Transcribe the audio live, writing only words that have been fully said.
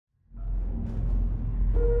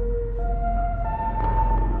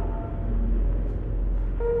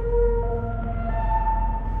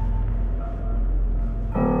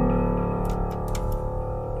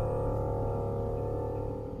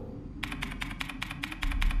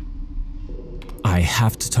I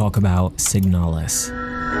have to talk about Signalis.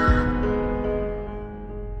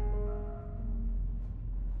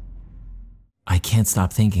 I can't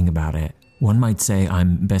stop thinking about it. One might say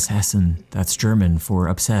I'm besessen, that's German for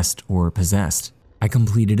obsessed or possessed. I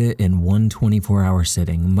completed it in one 24-hour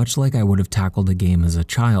sitting, much like I would have tackled a game as a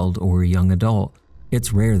child or a young adult.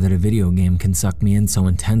 It's rare that a video game can suck me in so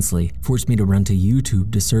intensely, force me to run to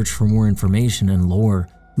YouTube to search for more information and lore,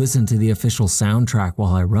 listen to the official soundtrack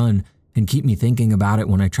while I run, and keep me thinking about it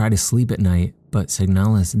when I try to sleep at night, but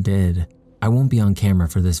Signalis did. I won't be on camera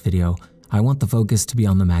for this video. I want the focus to be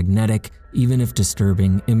on the magnetic, even if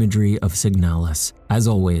disturbing, imagery of Signalis. As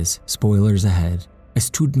always, spoilers ahead. Es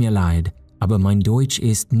tut mir leid, aber mein Deutsch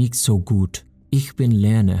ist nicht so gut. Ich bin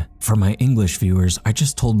lerne. For my English viewers, I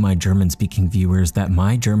just told my German-speaking viewers that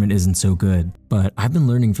my German isn't so good, but I've been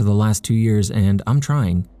learning for the last 2 years and I'm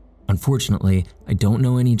trying. Unfortunately, I don't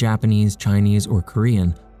know any Japanese, Chinese, or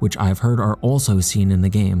Korean, which I've heard are also seen in the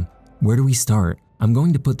game. Where do we start? I'm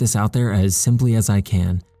going to put this out there as simply as I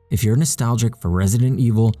can. If you're nostalgic for Resident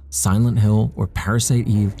Evil, Silent Hill, or Parasite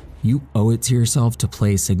Eve, you owe it to yourself to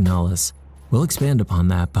play Signalis. We'll expand upon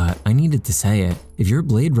that, but I needed to say it. If you're a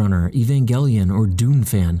Blade Runner, Evangelion, or Dune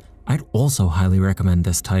fan, I'd also highly recommend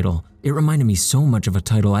this title. It reminded me so much of a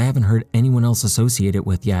title I haven't heard anyone else associate it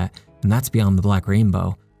with yet, and that's Beyond the Black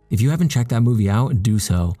Rainbow. If you haven't checked that movie out, do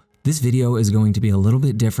so. This video is going to be a little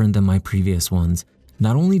bit different than my previous ones.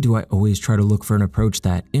 Not only do I always try to look for an approach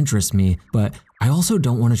that interests me, but I also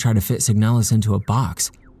don't want to try to fit Signalis into a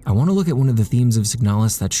box. I want to look at one of the themes of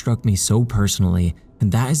Signalis that struck me so personally,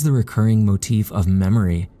 and that is the recurring motif of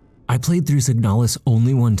memory. I played through Signalis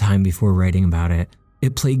only one time before writing about it.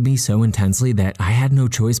 It plagued me so intensely that I had no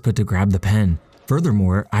choice but to grab the pen.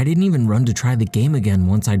 Furthermore, I didn't even run to try the game again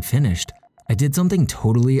once I'd finished. I did something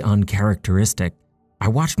totally uncharacteristic. I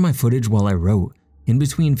watched my footage while I wrote. In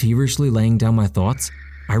between feverishly laying down my thoughts,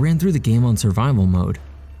 I ran through the game on survival mode.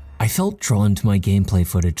 I felt drawn to my gameplay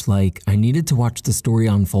footage, like I needed to watch the story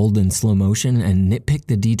unfold in slow motion and nitpick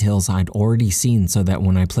the details I'd already seen so that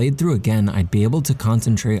when I played through again, I'd be able to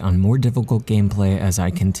concentrate on more difficult gameplay as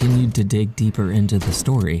I continued to dig deeper into the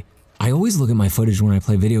story. I always look at my footage when I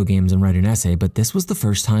play video games and write an essay, but this was the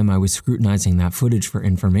first time I was scrutinizing that footage for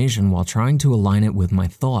information while trying to align it with my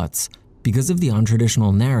thoughts. Because of the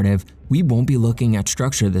untraditional narrative, we won't be looking at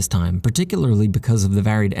structure this time, particularly because of the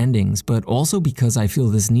varied endings, but also because I feel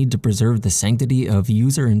this need to preserve the sanctity of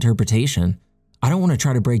user interpretation. I don't want to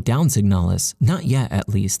try to break down Signalis, not yet at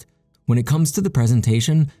least. When it comes to the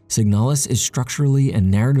presentation, Signalis is structurally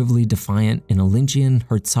and narratively defiant in a Lynchian,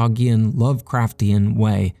 Herzogian, Lovecraftian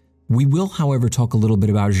way. We will, however, talk a little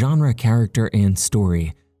bit about genre, character, and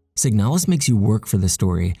story. Signalis makes you work for the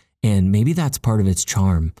story, and maybe that's part of its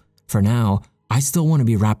charm. For now, I still want to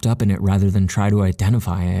be wrapped up in it rather than try to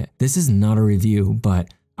identify it. This is not a review, but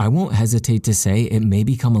I won't hesitate to say it may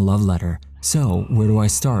become a love letter. So, where do I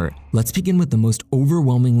start? Let's begin with the most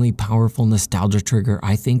overwhelmingly powerful nostalgia trigger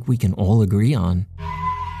I think we can all agree on.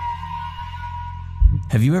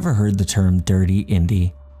 Have you ever heard the term dirty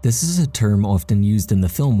indie? This is a term often used in the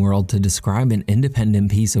film world to describe an independent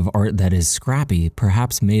piece of art that is scrappy,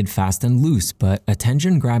 perhaps made fast and loose, but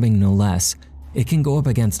attention-grabbing no less. It can go up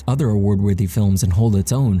against other award-worthy films and hold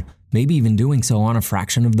its own, maybe even doing so on a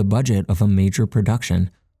fraction of the budget of a major production.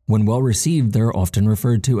 When well received, they're often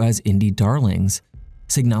referred to as indie darlings.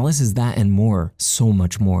 Signalis is that and more, so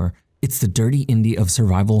much more. It's the dirty indie of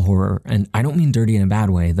survival horror, and I don't mean dirty in a bad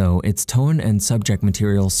way, though its tone and subject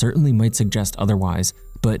material certainly might suggest otherwise,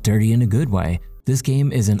 but dirty in a good way. This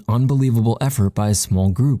game is an unbelievable effort by a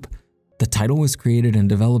small group. The title was created and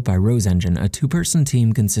developed by Rose Engine, a two-person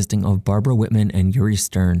team consisting of Barbara Whitman and Yuri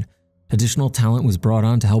Stern. Additional talent was brought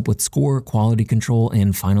on to help with score, quality control,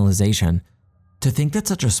 and finalization. To think that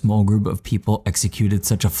such a small group of people executed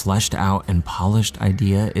such a fleshed-out and polished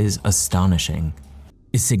idea is astonishing.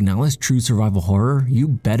 Is Signalis true survival horror? You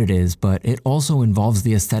bet it is, but it also involves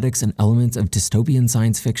the aesthetics and elements of dystopian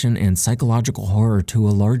science fiction and psychological horror to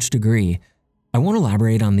a large degree. I won't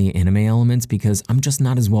elaborate on the anime elements because I'm just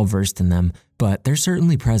not as well versed in them, but they're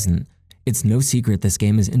certainly present. It's no secret this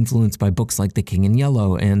game is influenced by books like The King in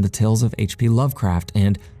Yellow and the Tales of H.P. Lovecraft,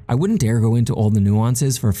 and I wouldn't dare go into all the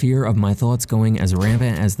nuances for fear of my thoughts going as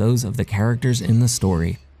rampant as those of the characters in the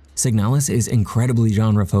story. Signalis is incredibly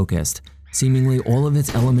genre-focused. Seemingly all of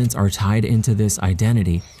its elements are tied into this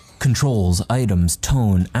identity. Controls, items,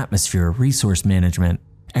 tone, atmosphere, resource management.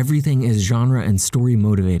 Everything is genre and story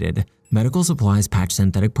motivated. Medical supplies patch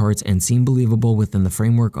synthetic parts and seem believable within the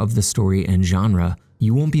framework of the story and genre.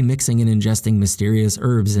 You won't be mixing and ingesting mysterious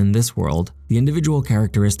herbs in this world. The individual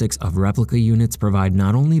characteristics of replica units provide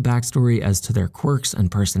not only backstory as to their quirks and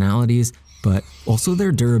personalities, but also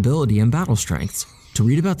their durability and battle strengths. To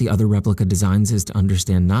read about the other replica designs is to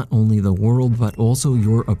understand not only the world, but also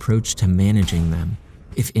your approach to managing them.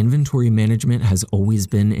 If inventory management has always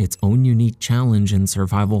been its own unique challenge in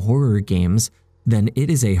survival horror games, then it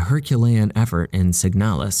is a Herculean effort in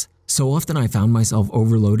Signalis. So often I found myself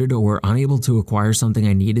overloaded or unable to acquire something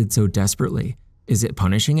I needed so desperately. Is it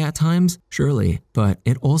punishing at times? Surely, but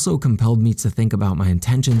it also compelled me to think about my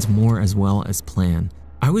intentions more as well as plan.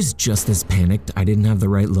 I was just as panicked I didn't have the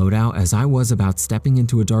right loadout as I was about stepping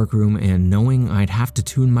into a dark room and knowing I'd have to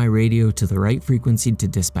tune my radio to the right frequency to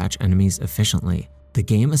dispatch enemies efficiently. The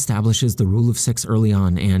game establishes the rule of 6 early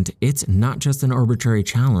on, and it's not just an arbitrary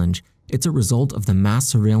challenge, it's a result of the mass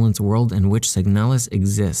surveillance world in which Signalis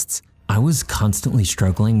exists. I was constantly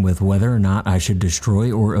struggling with whether or not I should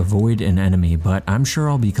destroy or avoid an enemy, but I'm sure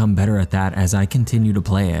I'll become better at that as I continue to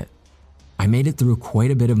play it. I made it through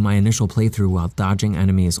quite a bit of my initial playthrough while dodging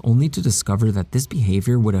enemies, only to discover that this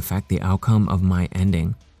behavior would affect the outcome of my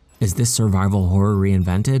ending. Is this survival horror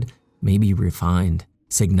reinvented? Maybe refined.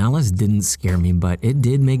 Signalis didn't scare me, but it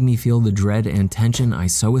did make me feel the dread and tension I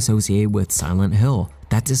so associate with Silent Hill.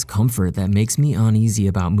 That discomfort that makes me uneasy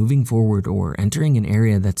about moving forward or entering an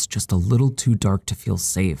area that's just a little too dark to feel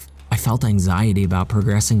safe. I felt anxiety about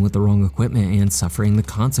progressing with the wrong equipment and suffering the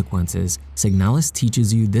consequences. Signalis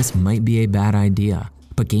teaches you this might be a bad idea,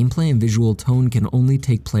 but gameplay and visual tone can only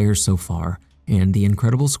take players so far, and the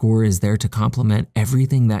incredible score is there to complement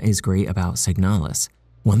everything that is great about Signalis.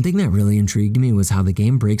 One thing that really intrigued me was how the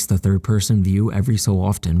game breaks the third-person view every so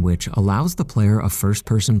often, which allows the player a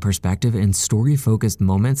first-person perspective in story-focused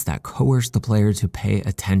moments that coerce the player to pay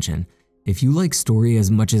attention. If you like story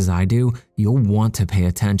as much as I do, you'll want to pay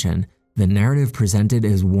attention. The narrative presented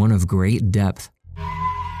is one of great depth.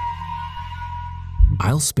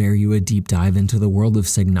 I'll spare you a deep dive into the world of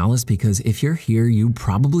Signalis because if you're here, you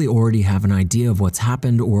probably already have an idea of what's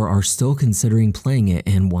happened or are still considering playing it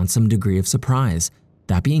and want some degree of surprise.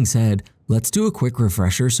 That being said, let's do a quick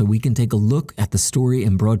refresher so we can take a look at the story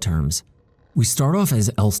in broad terms. We start off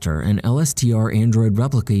as Elster, an LSTR android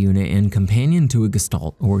replica unit and companion to a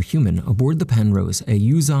Gestalt, or human, aboard the Penrose, a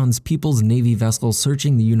Yuzon's People's Navy vessel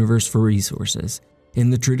searching the universe for resources. In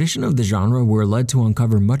the tradition of the genre, we're led to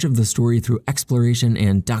uncover much of the story through exploration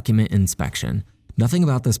and document inspection. Nothing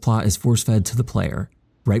about this plot is force-fed to the player.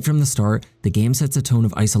 Right from the start, the game sets a tone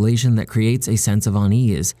of isolation that creates a sense of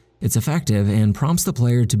unease. It's effective and prompts the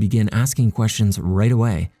player to begin asking questions right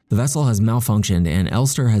away. The vessel has malfunctioned and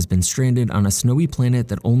Elster has been stranded on a snowy planet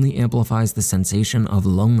that only amplifies the sensation of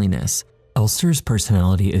loneliness. Elster's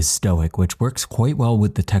personality is stoic, which works quite well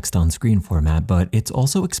with the text on screen format, but it's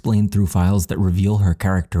also explained through files that reveal her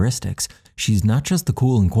characteristics. She's not just the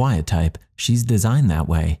cool and quiet type, she's designed that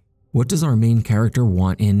way. What does our main character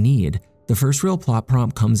want and need? The first real plot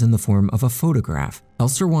prompt comes in the form of a photograph.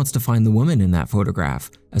 Elster wants to find the woman in that photograph.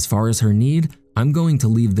 As far as her need, I'm going to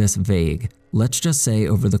leave this vague. Let's just say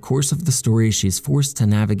over the course of the story, she's forced to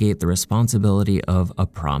navigate the responsibility of a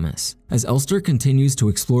promise. As Elster continues to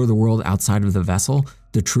explore the world outside of the vessel,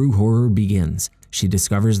 the true horror begins. She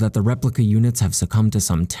discovers that the replica units have succumbed to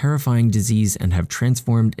some terrifying disease and have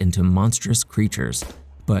transformed into monstrous creatures.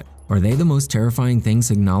 But are they the most terrifying thing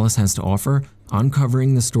Signalis has to offer?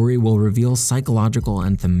 Uncovering the story will reveal psychological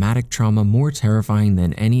and thematic trauma more terrifying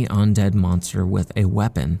than any undead monster with a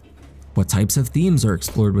weapon. What types of themes are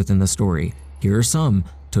explored within the story? Here are some: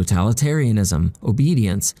 totalitarianism,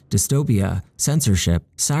 obedience, dystopia, censorship,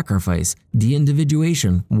 sacrifice,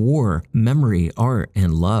 de-individuation, war, memory, art,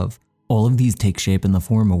 and love. All of these take shape in the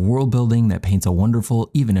form of world building that paints a wonderful,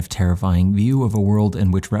 even if terrifying, view of a world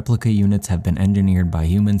in which replica units have been engineered by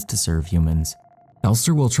humans to serve humans.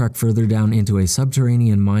 Elster will trek further down into a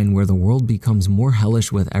subterranean mine where the world becomes more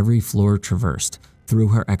hellish with every floor traversed. Through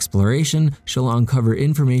her exploration, she'll uncover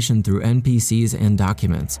information through NPCs and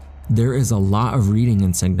documents. There is a lot of reading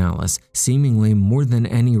in Signalis, seemingly more than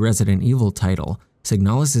any Resident Evil title.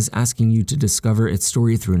 Signalis is asking you to discover its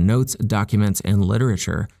story through notes, documents, and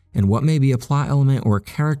literature, and what may be a plot element or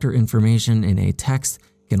character information in a text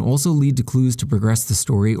can also lead to clues to progress the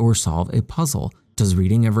story or solve a puzzle. Does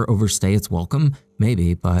reading ever overstay its welcome?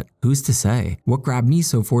 Maybe, but who's to say? What grabbed me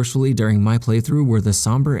so forcefully during my playthrough were the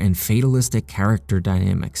somber and fatalistic character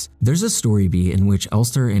dynamics. There's a story beat in which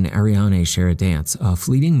Elster and Ariane share a dance, a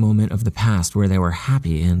fleeting moment of the past where they were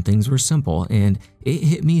happy and things were simple, and it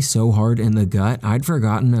hit me so hard in the gut I'd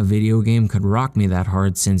forgotten a video game could rock me that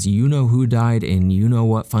hard since you know who died in you know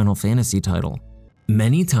what Final Fantasy title.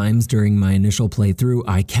 Many times during my initial playthrough,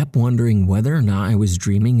 I kept wondering whether or not I was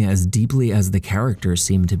dreaming as deeply as the characters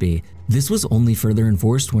seemed to be. This was only further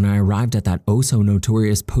enforced when I arrived at that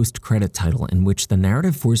oh-so-notorious post-credit title in which the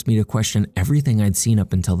narrative forced me to question everything I'd seen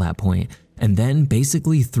up until that point, and then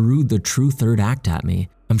basically threw the true third act at me.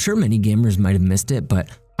 I'm sure many gamers might have missed it, but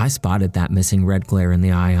I spotted that missing red glare in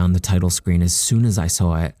the eye on the title screen as soon as I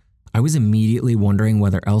saw it. I was immediately wondering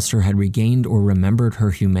whether Elster had regained or remembered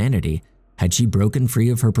her humanity. Had she broken free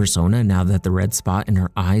of her persona now that the red spot in her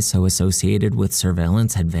eye so associated with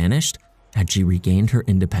surveillance had vanished? Had she regained her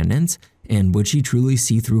independence? And would she truly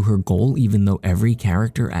see through her goal even though every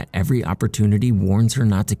character at every opportunity warns her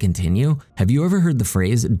not to continue? Have you ever heard the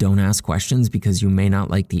phrase, "Don't ask questions because you may not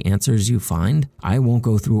like the answers you find"? I won't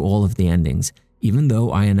go through all of the endings. Even though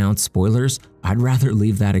I announce spoilers, I'd rather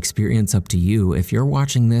leave that experience up to you if you're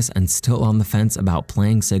watching this and still on the fence about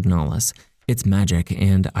playing Signalis. It's magic,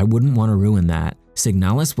 and I wouldn't want to ruin that.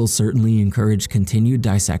 Signalis will certainly encourage continued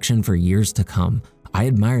dissection for years to come. I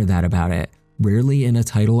admire that about it. Rarely in a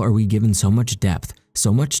title are we given so much depth,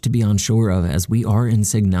 so much to be unsure of as we are in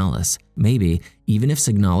Signalis. Maybe, even if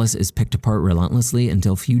Signalis is picked apart relentlessly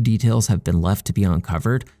until few details have been left to be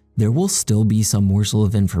uncovered, there will still be some morsel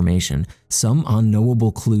of information, some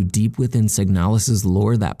unknowable clue deep within Signalis'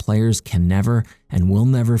 lore that players can never and will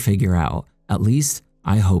never figure out. At least,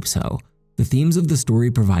 I hope so. The themes of the story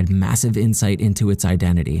provide massive insight into its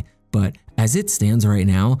identity, but as it stands right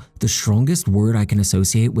now, the strongest word I can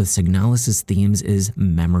associate with Signalis' themes is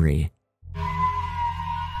memory.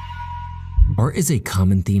 Art is a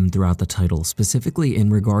common theme throughout the title, specifically in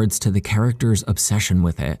regards to the character's obsession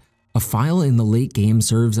with it. A file in the late game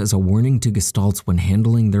serves as a warning to gestalts when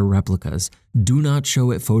handling their replicas. Do not show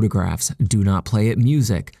it photographs, do not play it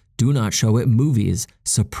music, do not show it movies,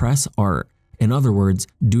 suppress art. In other words,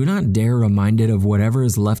 do not dare remind it of whatever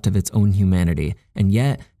is left of its own humanity. And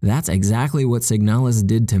yet, that's exactly what Signalis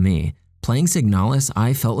did to me. Playing Signalis,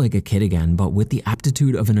 I felt like a kid again, but with the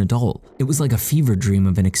aptitude of an adult. It was like a fever dream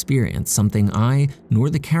of an experience, something I,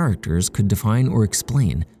 nor the characters, could define or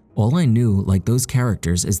explain. All I knew, like those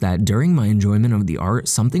characters, is that during my enjoyment of the art,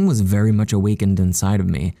 something was very much awakened inside of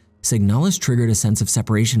me. Signalis triggered a sense of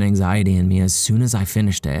separation anxiety in me as soon as I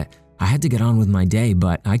finished it. I had to get on with my day,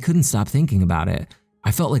 but I couldn't stop thinking about it.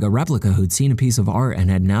 I felt like a replica who'd seen a piece of art and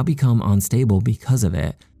had now become unstable because of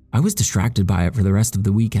it. I was distracted by it for the rest of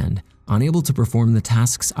the weekend, unable to perform the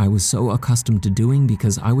tasks I was so accustomed to doing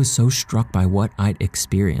because I was so struck by what I'd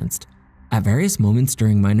experienced. At various moments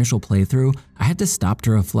during my initial playthrough, I had to stop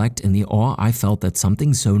to reflect in the awe I felt that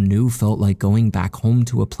something so new felt like going back home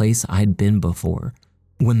to a place I'd been before.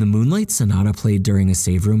 When the Moonlight Sonata played during a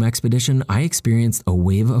save room expedition, I experienced a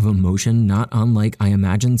wave of emotion not unlike I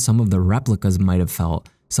imagined some of the replicas might have felt,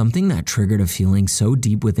 something that triggered a feeling so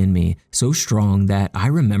deep within me, so strong that I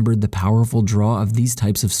remembered the powerful draw of these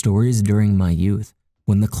types of stories during my youth.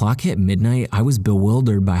 When the clock hit midnight, I was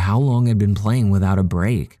bewildered by how long I'd been playing without a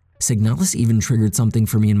break. Signalis even triggered something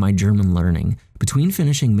for me in my German learning. Between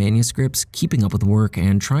finishing manuscripts, keeping up with work,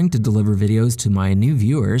 and trying to deliver videos to my new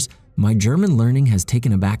viewers, my German learning has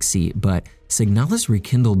taken a back seat, but Signalis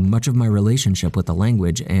rekindled much of my relationship with the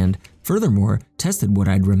language and, furthermore, tested what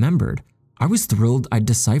I'd remembered. I was thrilled I'd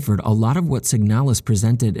deciphered a lot of what Signalis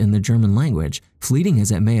presented in the German language, fleeting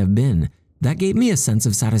as it may have been. That gave me a sense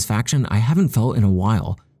of satisfaction I haven't felt in a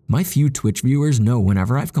while. My few Twitch viewers know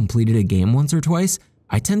whenever I've completed a game once or twice,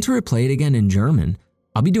 I tend to replay it again in German.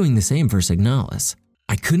 I'll be doing the same for Signalis.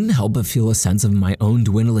 I couldn't help but feel a sense of my own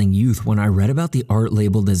dwindling youth when I read about the art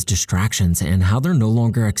labeled as distractions and how they're no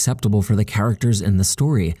longer acceptable for the characters in the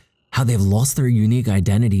story, how they've lost their unique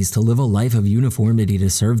identities to live a life of uniformity to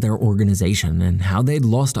serve their organization, and how they'd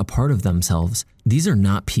lost a part of themselves. These are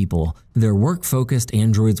not people. They're work-focused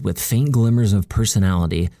androids with faint glimmers of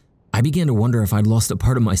personality. I began to wonder if I'd lost a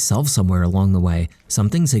part of myself somewhere along the way,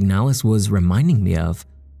 something Signalis was reminding me of.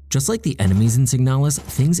 Just like the enemies in Signalis,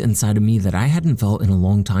 things inside of me that I hadn't felt in a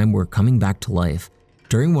long time were coming back to life.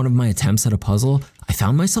 During one of my attempts at a puzzle, I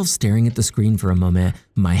found myself staring at the screen for a moment,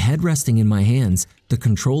 my head resting in my hands, the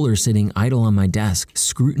controller sitting idle on my desk,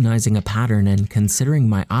 scrutinizing a pattern and considering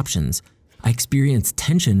my options. I experienced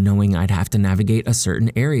tension knowing I'd have to navigate a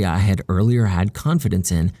certain area I had earlier had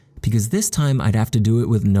confidence in, because this time I'd have to do it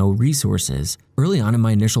with no resources. Early on in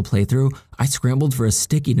my initial playthrough, I scrambled for a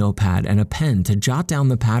sticky notepad and a pen to jot down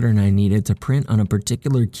the pattern I needed to print on a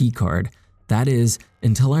particular keycard. That is,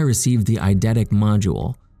 until I received the eidetic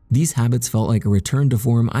module. These habits felt like a return to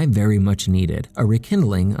form I very much needed, a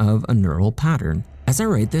rekindling of a neural pattern. As I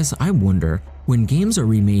write this, I wonder, when games are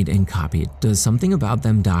remade and copied, does something about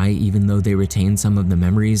them die even though they retain some of the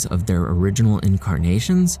memories of their original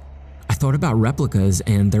incarnations? I thought about replicas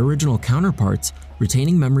and their original counterparts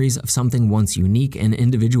retaining memories of something once unique and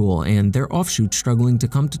individual, and their offshoots struggling to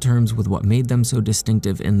come to terms with what made them so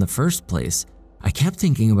distinctive in the first place. I kept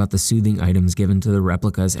thinking about the soothing items given to the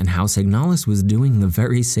replicas and how Signalis was doing the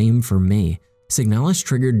very same for me. Signalis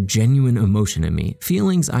triggered genuine emotion in me,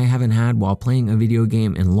 feelings I haven't had while playing a video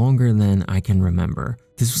game in longer than I can remember.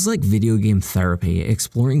 This was like video game therapy,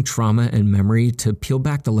 exploring trauma and memory to peel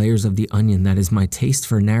back the layers of the onion that is my taste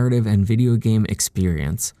for narrative and video game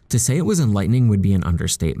experience. To say it was enlightening would be an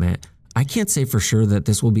understatement. I can't say for sure that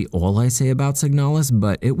this will be all I say about Signalis,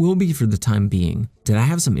 but it will be for the time being. Did I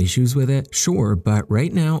have some issues with it? Sure, but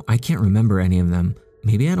right now I can't remember any of them.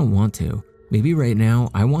 Maybe I don't want to. Maybe right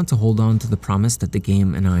now I want to hold on to the promise that the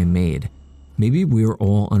game and I made. Maybe we're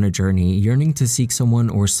all on a journey, yearning to seek someone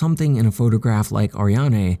or something in a photograph like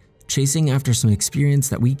Ariane, chasing after some experience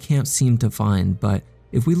that we can't seem to find, but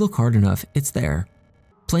if we look hard enough, it's there.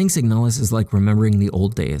 Playing Signalis is like remembering the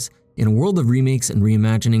old days. In a world of remakes and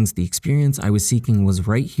reimaginings, the experience I was seeking was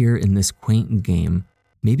right here in this quaint game.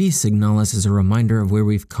 Maybe Signalis is a reminder of where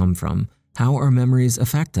we've come from, how our memories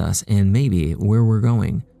affect us, and maybe where we're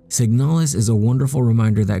going. Signalis is a wonderful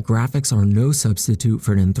reminder that graphics are no substitute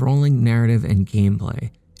for an enthralling narrative and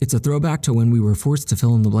gameplay. It's a throwback to when we were forced to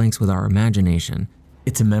fill in the blanks with our imagination.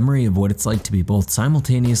 It's a memory of what it's like to be both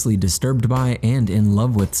simultaneously disturbed by and in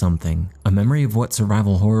love with something. A memory of what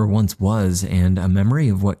survival horror once was, and a memory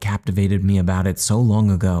of what captivated me about it so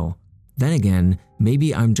long ago. Then again,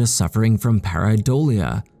 maybe I'm just suffering from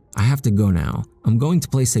pareidolia. I have to go now. I'm going to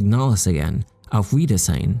play Signalis again. Auf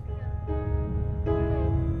Wiedersehen.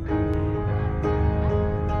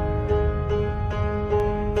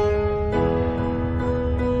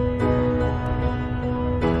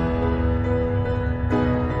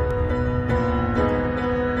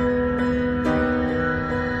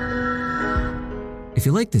 If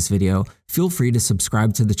you like this video, feel free to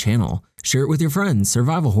subscribe to the channel, share it with your friends,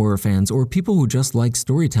 survival horror fans, or people who just like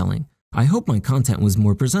storytelling. I hope my content was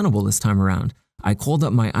more presentable this time around. I called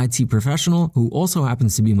up my IT professional, who also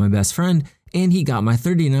happens to be my best friend, and he got my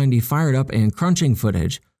 3090 fired up and crunching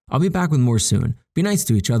footage. I'll be back with more soon. Be nice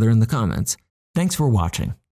to each other in the comments. Thanks for watching.